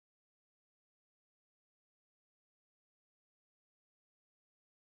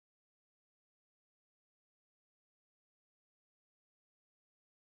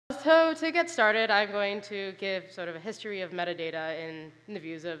So to get started, I'm going to give sort of a history of metadata in the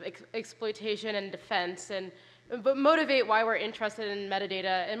views of exploitation and defense, but motivate why we're interested in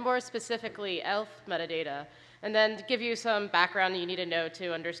metadata, and more specifically, ELF metadata, and then give you some background you need to know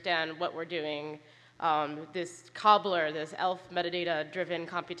to understand what we're doing, this Cobbler, this ELF metadata-driven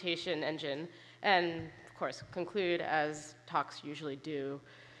computation engine, and of course, conclude as talks usually do.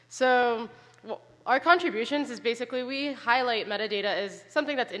 So, our contributions is basically we highlight metadata as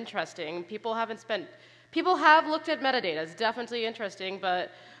something that's interesting. People have looked at metadata. It's definitely interesting,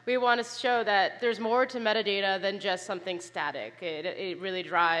 but we want to show that there's more to metadata than just something static. It really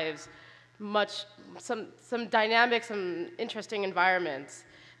drives some dynamic, some interesting environments.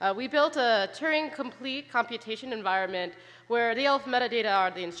 We built a Turing-complete computation environment where the ELF metadata are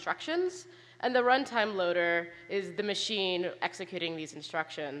the instructions, and the runtime loader is the machine executing these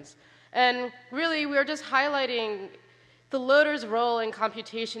instructions. And really, we're just highlighting the loader's role in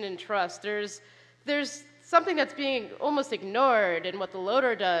computation and trust. There's something that's being almost ignored in what the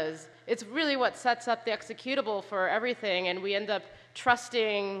loader does. It's really what sets up the executable for everything, and we end up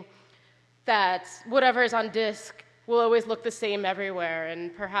trusting that whatever is on disk will always look the same everywhere,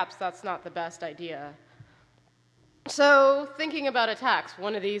 and perhaps that's not the best idea. So thinking about attacks,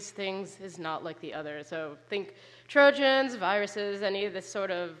 one of these things is not like the other. So think Trojans, viruses, any of this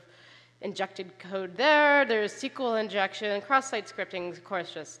sort of injected code there. There's SQL injection, cross-site scripting, of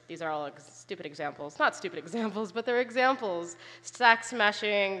course, just these are all stupid examples. Not stupid examples, but they're examples. Stack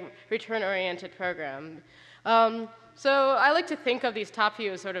smashing, return-oriented program. So I like to think of these top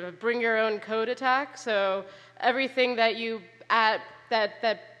views as sort of a bring your own code attack. So everything that you add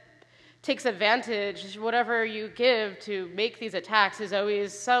that takes advantage, whatever you give to make these attacks is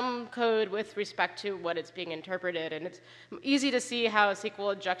always some code with respect to what it's being interpreted. And it's easy to see how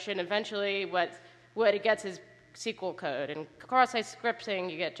SQL injection eventually what it gets is SQL code. And cross-site scripting,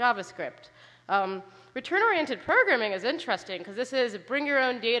 you get JavaScript. Return-oriented programming is interesting because this is bring your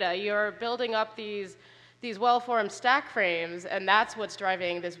own data. You're building up these well-formed stack frames, and that's what's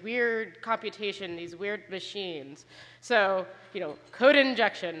driving this weird computation, these weird machines. So, code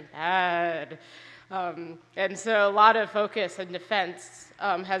injection, bad. And so a lot of focus and defense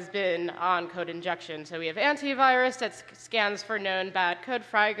has been on code injection. So we have antivirus that scans for known bad code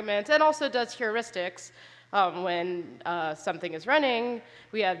fragments and also does heuristics when something is running.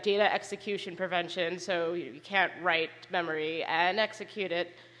 We have data execution prevention, so you can't write memory and execute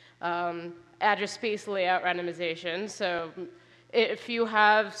it. Address space layout randomization. So if you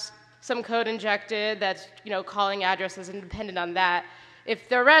have some code injected that's calling addresses and dependent on that, if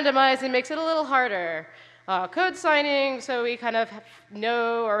they're randomized, it makes it a little harder. Code signing, so we kind of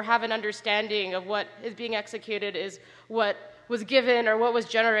know or have an understanding of what is being executed is what was given or what was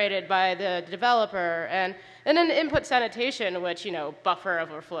generated by the developer. And then input sanitation, which buffer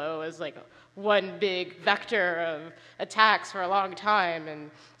overflow is like one big vector of attacks for a long time. And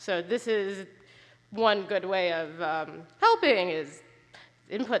so this is one good way of helping is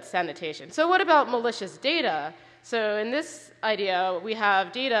input sanitation. So what about malicious data? So in this idea, we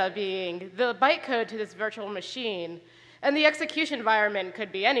have data being the bytecode to this virtual machine. And the execution environment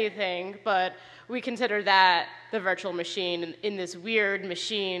could be anything, but we consider that the virtual machine in this weird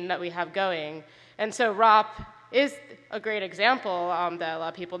machine that we have going. And so ROP is a great example that a lot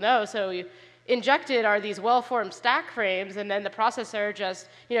of people know. So injected are these well-formed stack frames, and then the processor just,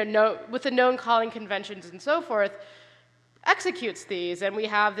 with the known calling conventions and so forth, executes these, and we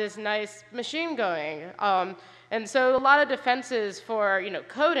have this nice machine going. And so a lot of defenses for,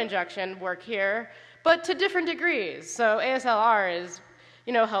 code injection work here, but to different degrees. So ASLR is,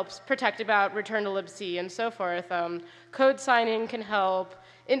 helps protect about return to libc and so forth. Code signing can help.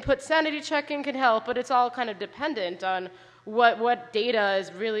 Input sanity checking can help, but it's all kind of dependent on what data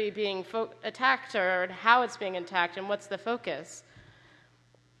is really being attacked or how it's being attacked and what's the focus.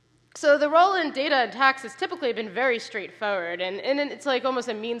 So the role in data attacks has typically been very straightforward, and it's like almost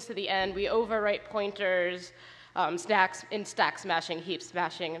a means to the end. We overwrite pointers, stack smashing, heap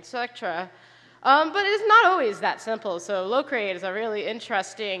smashing, etc. But it's not always that simple. So locrate is a really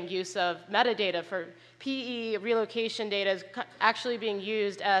interesting use of metadata for PE relocation data is actually being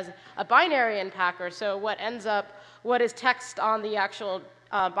used as a binary unpacker. So what is text on the actual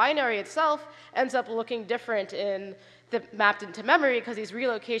binary itself ends up looking different mapped into memory because these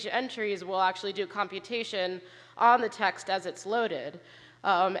relocation entries will actually do computation on the text as it's loaded.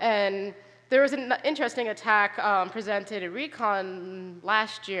 And there was an interesting attack presented in Recon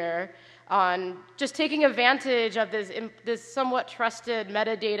last year on just taking advantage of this somewhat trusted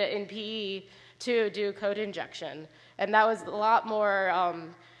metadata in PE to do code injection. And that was a lot more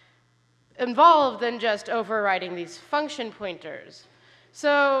involved than just overriding these function pointers.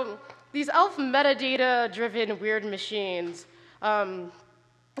 So these ELF metadata-driven weird machines,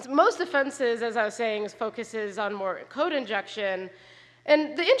 most offenses, as I was saying, focuses on more code injection.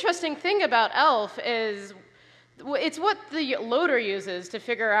 And the interesting thing about ELF is it's what the loader uses to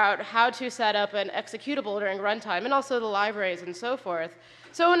figure out how to set up an executable during runtime, and also the libraries and so forth.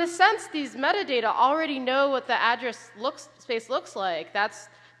 So in a sense, these metadata already know what the address space looks like. That's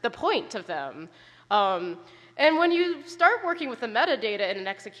the point of them. And when you start working with the metadata in an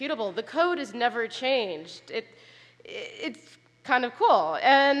executable, the code is never changed. It's kind of cool.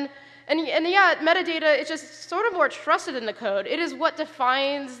 And yeah, metadata is just sort of more trusted in the code. It is what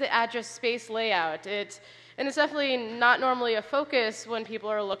defines the address space layout. And it's definitely not normally a focus when people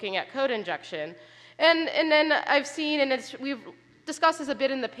are looking at code injection. And then I've seen, and we've discussed this a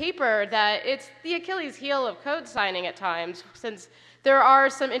bit in the paper, that it's the Achilles heel of code signing at times, since there are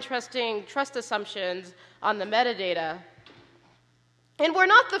some interesting trust assumptions on the metadata. And we're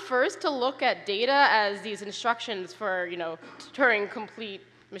not the first to look at data as these instructions for, Turing-complete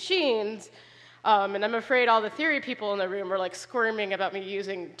machines. And I'm afraid all the theory people in the room are like squirming about me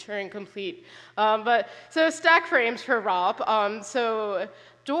using Turing-complete. So stack frames for ROP. So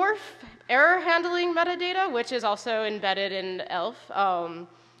dwarf error handling metadata, which is also embedded in ELF,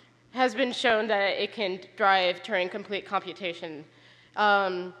 has been shown that it can drive Turing-complete computation.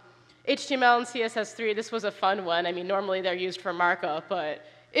 HTML and CSS3, this was a fun one. I mean, normally they're used for markup, but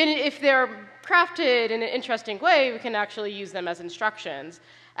if they're crafted in an interesting way, we can actually use them as instructions,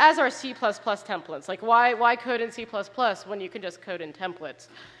 as are C++ templates. Like, why code in C++ when you can just code in templates?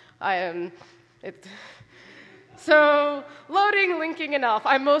 So loading, linking, and ELF.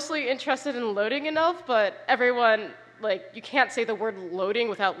 I'm mostly interested in loading in ELF, but everyone, you can't say the word loading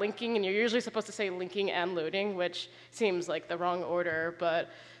without linking, and you're usually supposed to say linking and loading, which seems like the wrong order.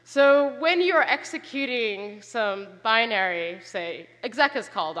 So when you're executing some binary, say, exec is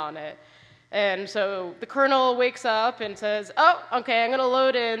called on it, and so the kernel wakes up and says, oh, OK, I'm going to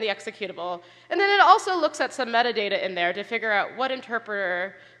load in the executable. And then it also looks at some metadata in there to figure out what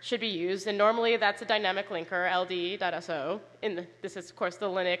interpreter should be used. And normally that's a dynamic linker, ld.so. This is, of course, the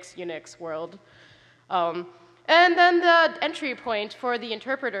Linux, Unix world. And then the entry point for the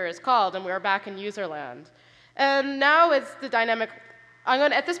interpreter is called, and we're back in user land. And now it's the dynamic.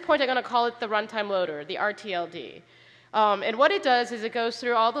 At this point, I'm going to call it the runtime loader, the RTLD. And what it does is it goes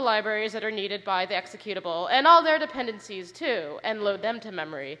through all the libraries that are needed by the executable, and all their dependencies too, and load them to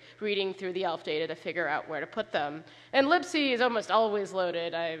memory, reading through the ELF data to figure out where to put them. And libc is almost always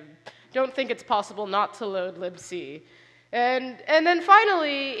loaded. I don't think it's possible not to load libc. And then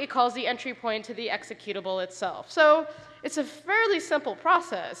finally, it calls the entry point to the executable itself. So it's a fairly simple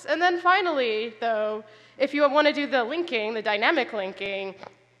process. And then finally, though, if you want to do the linking, the dynamic linking,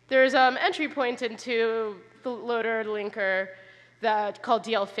 there's entry point into the loader linker that called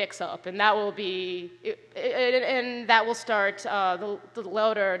dlfixup, and that will be and that will start the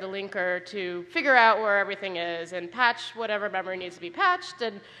loader, the linker, to figure out where everything is and patch whatever memory needs to be patched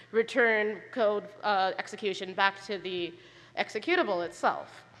and return code execution back to the executable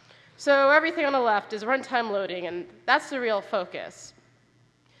itself. So everything on the left is runtime loading, and that's the real focus.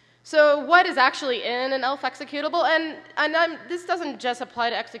 So what is actually in an ELF executable? And this doesn't just apply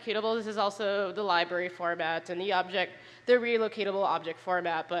to executable. This is also the library format and the relocatable object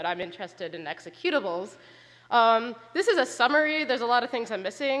format, but I'm interested in executables. This is a summary. There's a lot of things I'm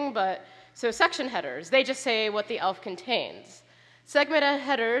missing, so section headers, they just say what the ELF contains. Segment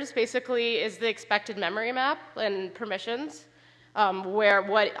headers basically is the expected memory map and permissions,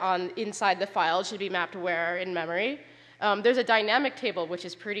 what inside the file should be mapped where in memory. There's a dynamic table, which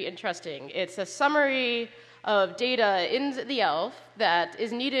is pretty interesting. It's a summary of data in the ELF that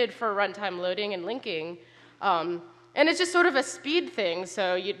is needed for runtime loading and linking. And it's just sort of a speed thing,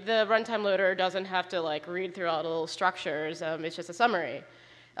 so the runtime loader doesn't have to read through all the little structures. It's just a summary.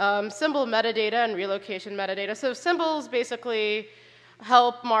 Symbol metadata and relocation metadata. So symbols basically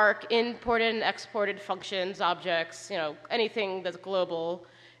help mark imported and exported functions, objects, anything that's global.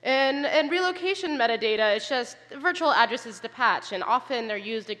 And relocation metadata is just virtual addresses to patch, and often they're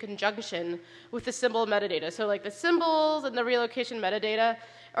used in conjunction with the symbol metadata. So the symbols and the relocation metadata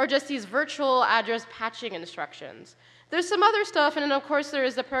are just these virtual address patching instructions. There's some other stuff, and then of course there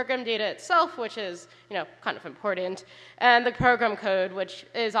is the program data itself, which is kind of important, and the program code, which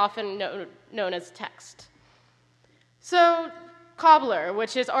is often known as text. So Cobbler,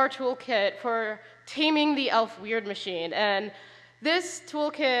 which is our toolkit for taming the ELF weird machine, and this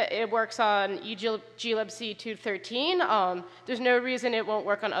toolkit, it works on glibc 2.13. There's no reason it won't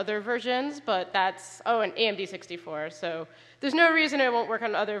work on other versions, but that's, and AMD 64. So there's no reason it won't work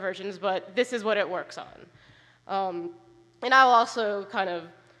on other versions, but this is what it works on. And I'll also kind of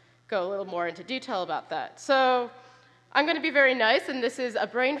go a little more into detail about that. So I'm going to be very nice, and this is a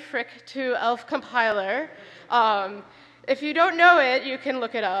brain frick to ELF compiler. If you don't know it, you can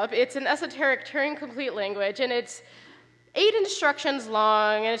look it up. It's an esoteric Turing-complete language, and it's 8 instructions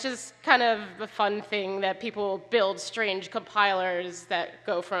long, and it's just kind of a fun thing that people build strange compilers that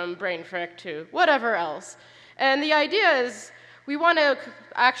go from brain frick to whatever else. And the idea is we want to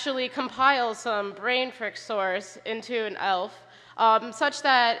actually compile some brain frick source into an ELF such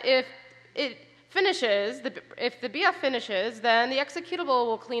that if it finishes, if the BF finishes, then the executable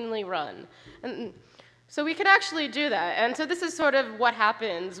will cleanly run. And so we can actually do that. And so this is sort of what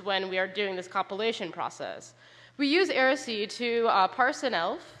happens when we are doing this compilation process. We use ARC to parse an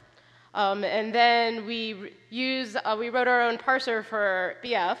ELF, and then we wrote our own parser for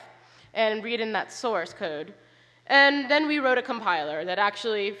BF and read in that source code. And then we wrote a compiler that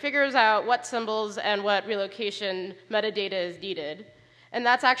actually figures out what symbols and what relocation metadata is needed. And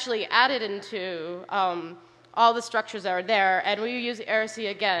that's actually added into all the structures that are there, and we use ARC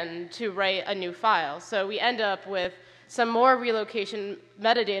again to write a new file. So we end up with some more relocation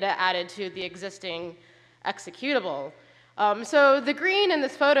metadata added to the existing executable. So the green in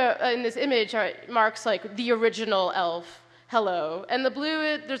this photo, in this image, marks like the original ELF, hello. And the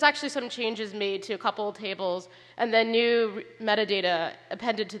blue, there's actually some changes made to a couple of tables, and then new metadata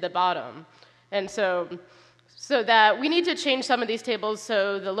appended to the bottom. And so that we need to change some of these tables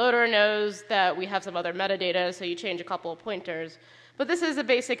so the loader knows that we have some other metadata, so you change a couple of pointers. But this is a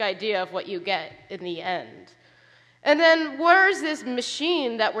basic idea of what you get in the end. And then where is this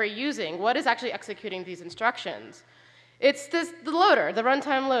machine that we're using? What is actually executing these instructions? It's the loader, the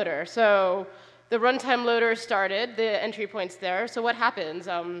runtime loader. So the runtime loader started, the entry point's there. So what happens?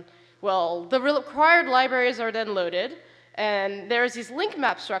 Well, the required libraries are then loaded, and there's these link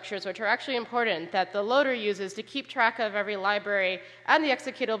map structures, which are actually important, that the loader uses to keep track of every library and the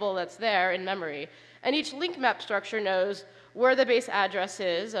executable that's there in memory. And each link map structure knows where the base address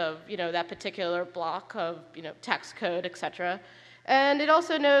is of that particular block of text code, et cetera. And it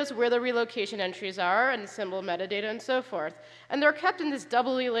also knows where the relocation entries are and symbol metadata and so forth. And they're kept in this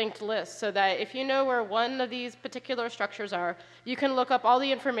doubly linked list so that if you know where one of these particular structures are, you can look up all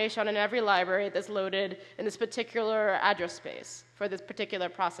the information in every library that's loaded in this particular address space for this particular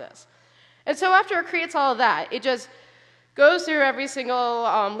process. And so after it creates all of that, it just goes through every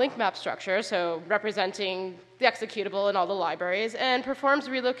single link map structure, so representing the executable in all the libraries, and performs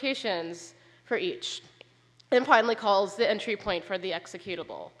relocations for each, and finally calls the entry point for the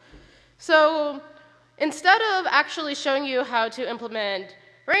executable. So instead of actually showing you how to implement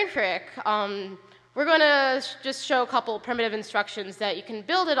brainfrick, we're going to just show a couple primitive instructions that you can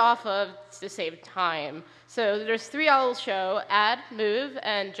build it off of to save time. So there's 3 I'll show: add, move,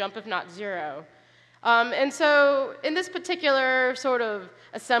 and jump if not 0. And so in this particular sort of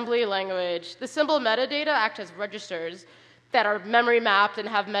assembly language, the symbol metadata act as registers that are memory mapped and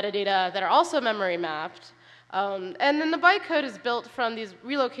have metadata that are also memory mapped. And then the bytecode is built from these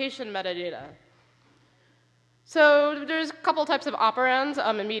relocation metadata. So there's a couple types of operands,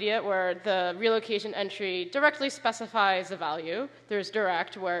 immediate, where the relocation entry directly specifies the value. There's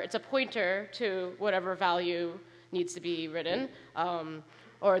direct, where it's a pointer to whatever value needs to be written.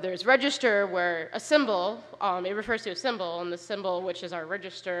 Or there's register, where a symbol, it refers to a symbol, and the symbol, which is our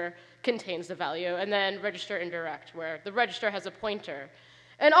register, contains the value. And then register indirect, where the register has a pointer.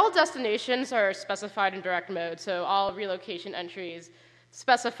 And all destinations are specified in direct mode, so all relocation entries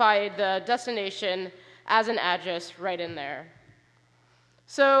specify the destination as an address right in there.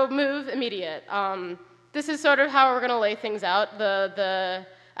 So move, immediate. This is sort of how we're going to lay things out. The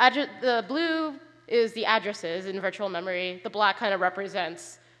blue is the addresses in virtual memory. The black kind of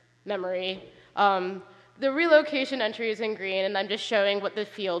represents memory. The relocation entry is in green, and I'm just showing what the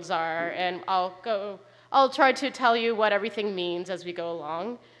fields are, and I'll try to tell you what everything means as we go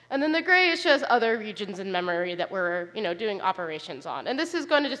along. And then the gray is just other regions in memory that we're doing operations on. And this is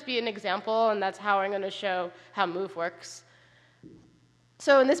going to just be an example, and that's how I'm going to show how move works.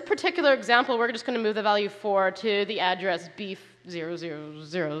 So in this particular example, we're just going to move the value 4 to the address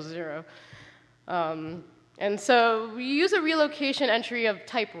beef0000. And so we use a relocation entry of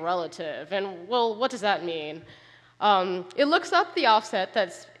type relative. And well, what does that mean? It looks up the offset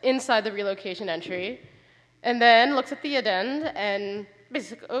that's inside the relocation entry, and then looks at the addend, and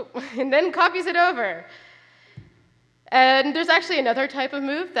and then copies it over. And there's actually another type of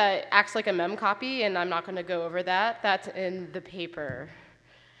move that acts like a mem copy, and I'm not going to go over that. That's in the paper.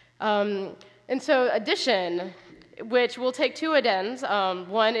 And so addition, which will take 2 addends.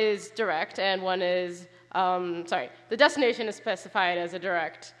 One is direct, and one is, the destination is specified as a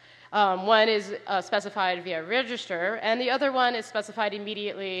direct. One is specified via register, and the other one is specified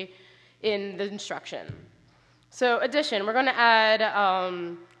immediately in the instruction. So addition, we're going to add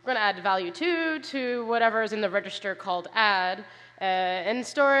value 2 to whatever is in the register called add, and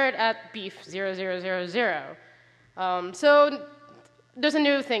store it at beef 0000. So there's a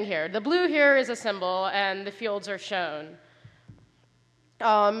new thing here. The blue here is a symbol, and the fields are shown.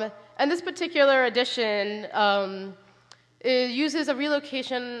 And this particular addition it uses a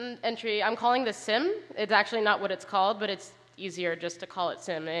relocation entry. I'm calling this sim. It's actually not what it's called, but it's easier just to call it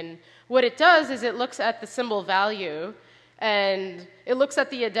sim. And what it does is it looks at the symbol value, and it looks at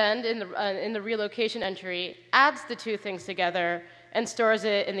the addend in the relocation entry, adds the two things together, and stores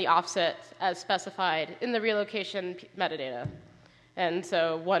it in the offset as specified in the relocation metadata. And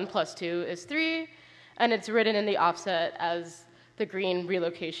so 1 plus 2 is 3, and it's written in the offset as the green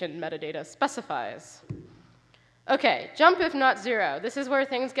relocation metadata specifies. Okay, jump if not 0. This is where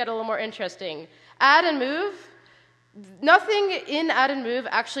things get a little more interesting. Add and move. Nothing in add and move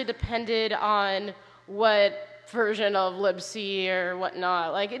actually depended on what version of libc or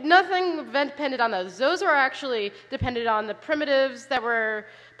whatnot. Like, nothing depended on those. Those are actually dependent on the primitives that were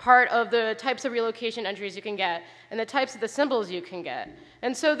part of the types of relocation entries you can get and the types of the symbols you can get.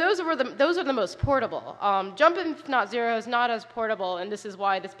 And so those are the most portable. Jump if not 0 is not as portable, and this is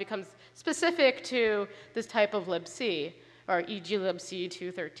why this becomes specific to this type of libc, or e.g. libc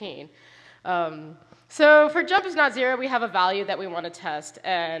 213. So for jump is not 0, we have a value that we want to test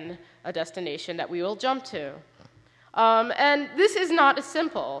and a destination that we will jump to. And this is not as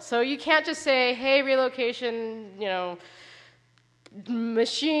simple. So you can't just say, hey, relocation,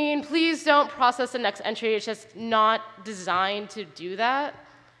 machine, please don't process the next entry. It's just not designed to do that.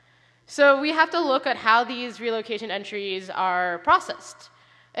 So we have to look at how these relocation entries are processed.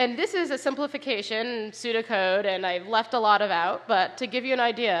 And this is a simplification pseudocode, and I've left a lot of out, but to give you an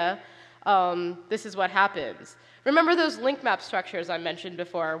idea, this is what happens. Remember those link map structures I mentioned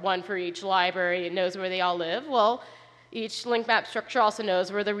before, one for each library, it knows where they all live? Well, each link map structure also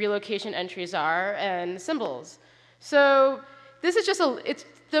knows where the relocation entries are and symbols. So this is just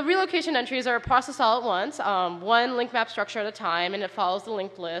the relocation entries are processed all at once, one link map structure at a time, and it follows the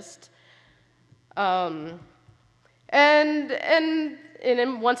linked list. And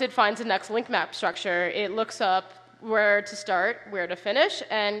then once it finds the next link map structure, it looks up where to start, where to finish,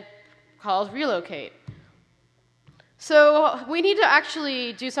 and calls relocate. So we need to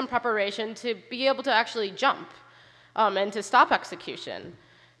actually do some preparation to be able to actually jump and to stop execution.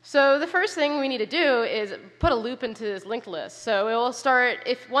 So the first thing we need to do is put a loop into this linked list. So it will start,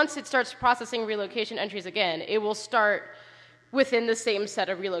 once it starts processing relocation entries again, it will start within the same set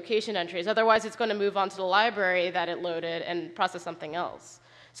of relocation entries. Otherwise, it's going to move on to the library that it loaded and process something else.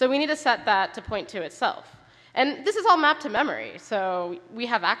 So we need to set that to point to itself. And this is all mapped to memory, so we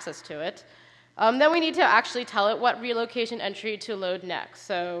have access to it. Then we need to actually tell it what relocation entry to load next.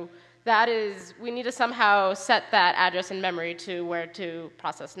 So that is, we need to somehow set that address in memory to where to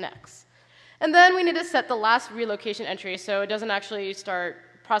process next. And then we need to set the last relocation entry so it doesn't actually start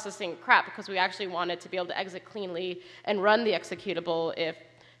processing crap, because we actually want it to be able to exit cleanly and run the executable if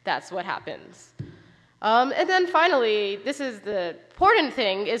that's what happens. And then finally, this is the important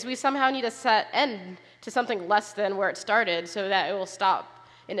thing, is we somehow need to set end to something less than where it started so that it will stop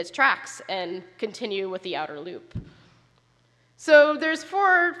in its tracks and continue with the outer loop. So there's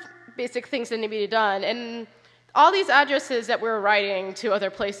 4 basic things that need to be done, and all these addresses that we're writing to other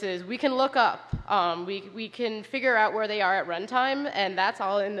places, we can look up. We can figure out where they are at runtime, and that's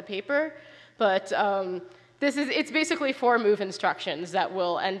all in the paper. But it's basically 4 move instructions that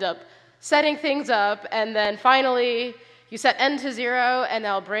will end up setting things up, and then finally you set end to 0, and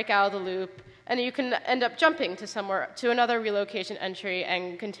they'll break out of the loop, and you can end up jumping to another relocation entry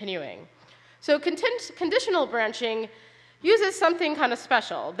and continuing. So conditional branching uses something kind of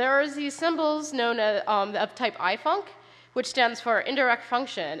special. There are these symbols known as, of type ifunc, which stands for indirect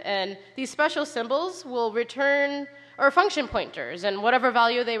function. And these special symbols will return, or function pointers, and whatever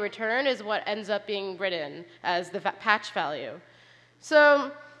value they return is what ends up being written as the patch value.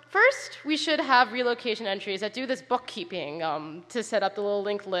 So first, we should have relocation entries that do this bookkeeping to set up the little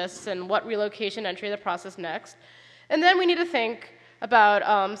linked lists and what relocation entry to process next. And then we need to think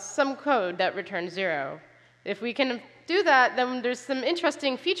about some code that returns 0. If we can do that, then there's some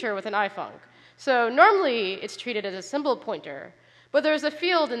interesting feature with an ifunc. So normally, it's treated as a symbol pointer, but there's a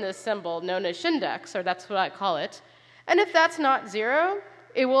field in this symbol known as shindex, or that's what I call it. And if that's not 0,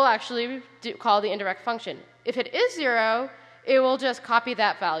 it will actually call the indirect function. If it is 0, it will just copy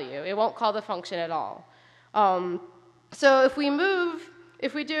that value. It won't call the function at all. So if we move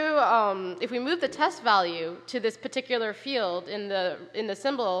if we move the test value to this particular field in the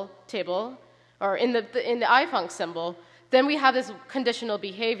symbol table, or in the ifunc symbol, then we have this conditional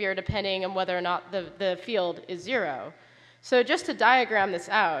behavior depending on whether or not the field is 0. So just to diagram this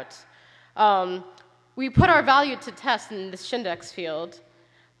out, we put our value to test in this shindex field,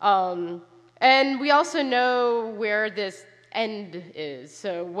 and we also know where this end is,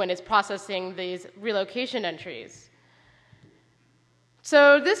 so when it's processing these relocation entries.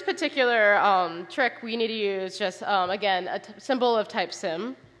 So this particular trick, we need to use just, again, a symbol of type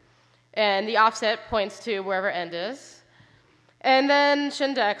sim, and the offset points to wherever end is. And then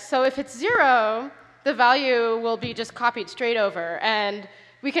shindex, so if it's 0, the value will be just copied straight over, and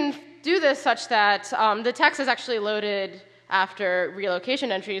we can do this such that the text is actually loaded after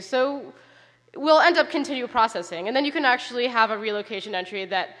relocation entries, so we'll end up continue processing, and then you can actually have a relocation entry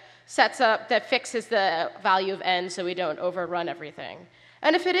that fixes the value of n so we don't overrun everything.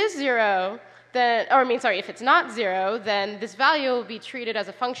 And if it is 0, then, if it's not 0, then this value will be treated as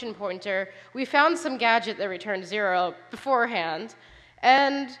a function pointer. We found some gadget that returned 0 beforehand,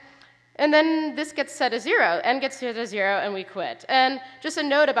 and then this gets set as 0, n gets set as 0, and we quit. And just a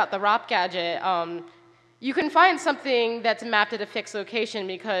note about the ROP gadget, you can find something that's mapped at a fixed location,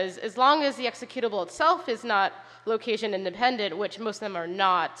 because as long as the executable itself is not location independent, which most of them are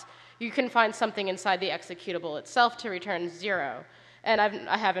not, you can find something inside the executable itself to return 0. And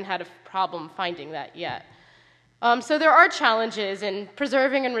I haven't had a problem finding that yet. So there are challenges in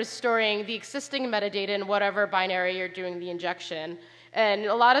preserving and restoring the existing metadata in whatever binary you're doing the injection. And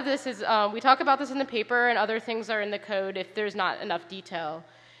a lot of this is, we talk about this in the paper, and other things are in the code if there's not enough detail.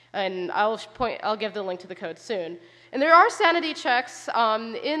 And I'll give the link to the code soon. And there are sanity checks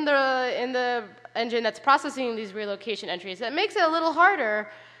in the engine that's processing these relocation entries. That makes it a little harder,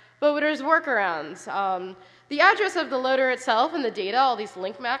 but there's workarounds. The address of the loader itself and the data, all these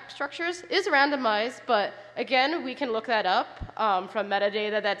link map structures, is randomized, but again, we can look that up from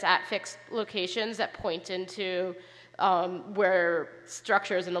metadata that's at fixed locations that point into where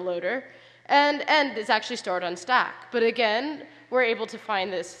structures in the loader. And it's actually stored on stack. But again, we're able to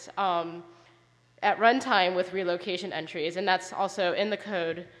find this at runtime with relocation entries, and that's also in the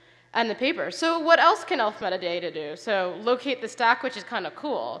code and the paper. So what else can ELF metadata do? So locate the stack, which is kind of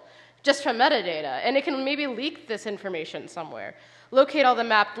cool, just from metadata, and it can maybe leak this information somewhere. Locate all the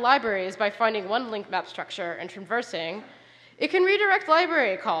mapped libraries by finding one link map structure and traversing. It can redirect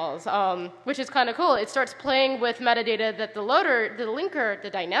library calls, which is kind of cool. It starts playing with metadata that the loader, the linker, the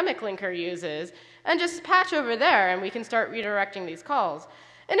dynamic linker uses, and just patch over there, and we can start redirecting these calls.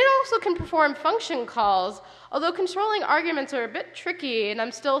 And it also can perform function calls, although controlling arguments are a bit tricky, and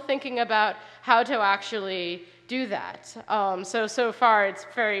I'm still thinking about how to actually do that. So far, it's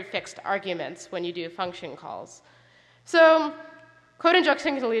very fixed arguments when you do function calls. So code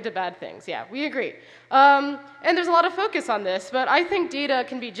injection can lead to bad things. Yeah, we agree. And there's a lot of focus on this, but I think data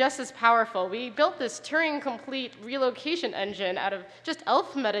can be just as powerful. We built this Turing-complete relocation engine out of just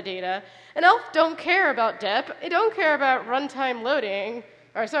ELF metadata, and ELF don't care about dep. They don't care about runtime loading,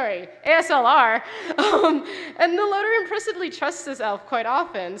 or sorry, ASLR. And the loader implicitly trusts this ELF quite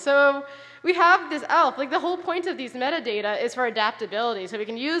often. So we have this ELF, like the whole point of these metadata is for adaptability, so we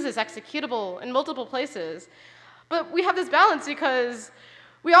can use this executable in multiple places. But we have this balance because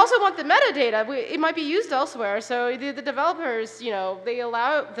we also want the metadata. It might be used elsewhere, so the developers, they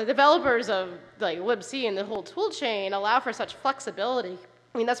allow, the developers of like libc and the whole tool chain allow for such flexibility.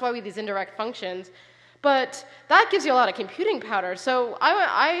 I mean, that's why we have these indirect functions. But that gives you a lot of computing power. So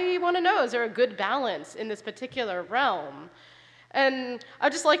I want to know, is there a good balance in this particular realm? And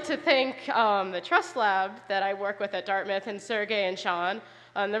I'd just like to thank the Trust Lab that I work with at Dartmouth, and Sergey and Sean,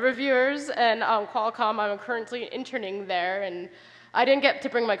 the reviewers, and Qualcomm. I'm currently interning there, and I didn't get to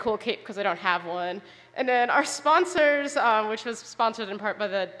bring my cool cape because I don't have one. And then our sponsors, which was sponsored in part by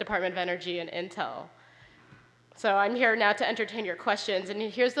the Department of Energy and Intel. So I'm here now to entertain your questions. And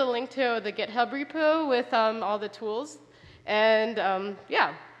here's the link to the GitHub repo with all the tools. And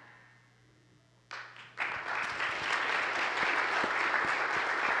yeah.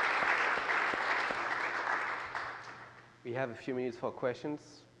 We have a few minutes for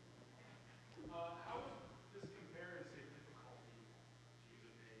questions. How does this compare in, say, difficulty to use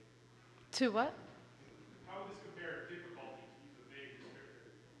a vague? To what? How would this compare difficulty to use a vague descriptor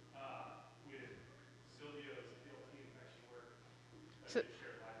with Silvio's PLT infection work as a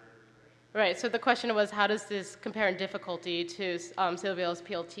shared library regression? Right, so the question was, how does this compare in difficulty to Silvio's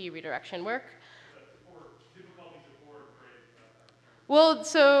PLT redirection work? Well,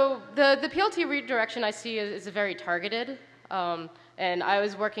 so the PLT redirection I see is very targeted, and I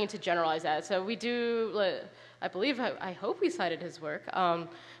was working to generalize that. So we do I believe, I hope we cited his work.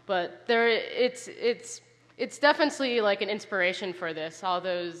 But it's definitely like an inspiration for this, all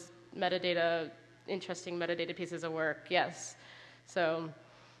those interesting metadata pieces of work, yes. So,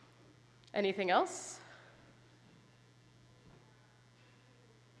 anything else?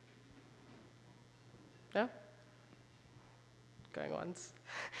 No? Going once.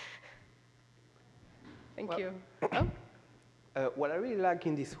 Thank you. Oh. What I really like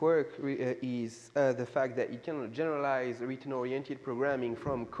in this work is the fact that it can generalize return-oriented programming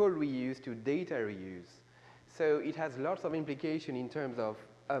from code reuse to data reuse. So it has lots of implication in terms of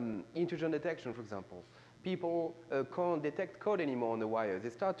intrusion detection, for example. People can't detect code anymore on the wires. They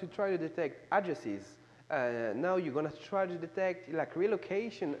start to try to detect addresses. Now you're going to try to detect like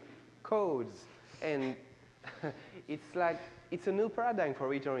relocation codes. And it's a new paradigm for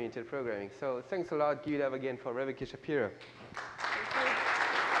return-oriented programming. So thanks a lot, Guilav, again, for Rebecca Shapiro.